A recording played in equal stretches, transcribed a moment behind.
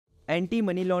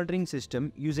anti-money laundering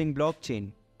system using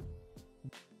blockchain.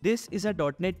 This is a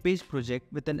 .NET-based project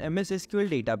with an MSSQL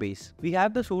database. We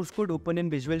have the source code open in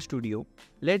Visual Studio.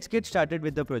 Let's get started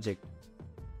with the project.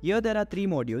 Here there are three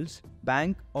modules: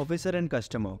 bank, officer and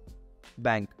customer.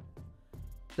 Bank.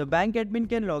 The bank admin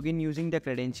can log in using their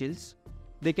credentials.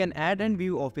 They can add and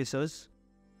view officers.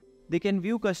 They can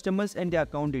view customers and their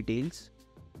account details.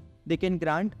 They can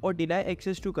grant or deny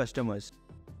access to customers.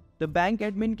 The bank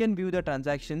admin can view the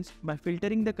transactions by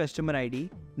filtering the customer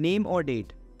ID, name or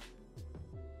date.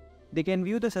 They can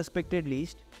view the suspected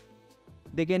list.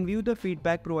 They can view the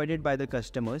feedback provided by the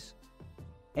customers.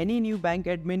 Any new bank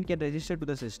admin can register to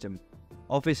the system.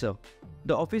 Officer.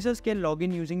 The officers can log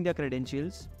in using their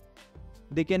credentials.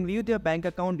 They can view their bank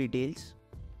account details.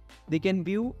 They can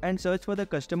view and search for the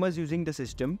customers using the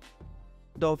system.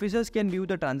 The officers can view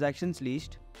the transactions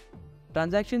list.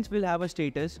 Transactions will have a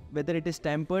status whether it is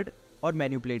tampered or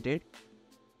manipulated.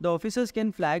 The officers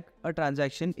can flag a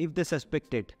transaction if they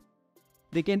suspect it.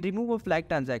 They can remove a flagged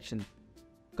transaction.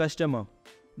 Customer.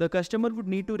 The customer would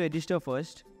need to register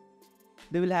first.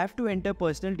 They will have to enter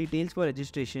personal details for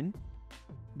registration.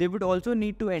 They would also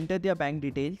need to enter their bank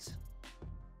details.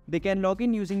 They can log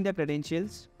in using their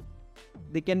credentials.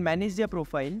 They can manage their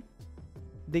profile.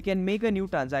 They can make a new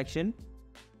transaction.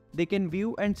 They can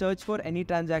view and search for any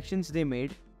transactions they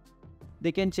made.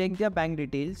 They can check their bank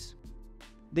details.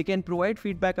 They can provide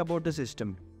feedback about the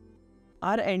system.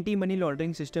 Our anti-money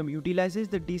laundering system utilizes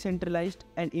the decentralized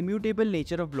and immutable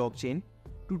nature of blockchain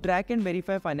to track and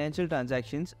verify financial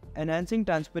transactions, enhancing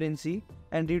transparency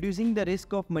and reducing the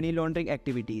risk of money laundering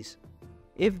activities.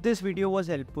 If this video was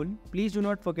helpful, please do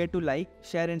not forget to like,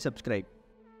 share and subscribe.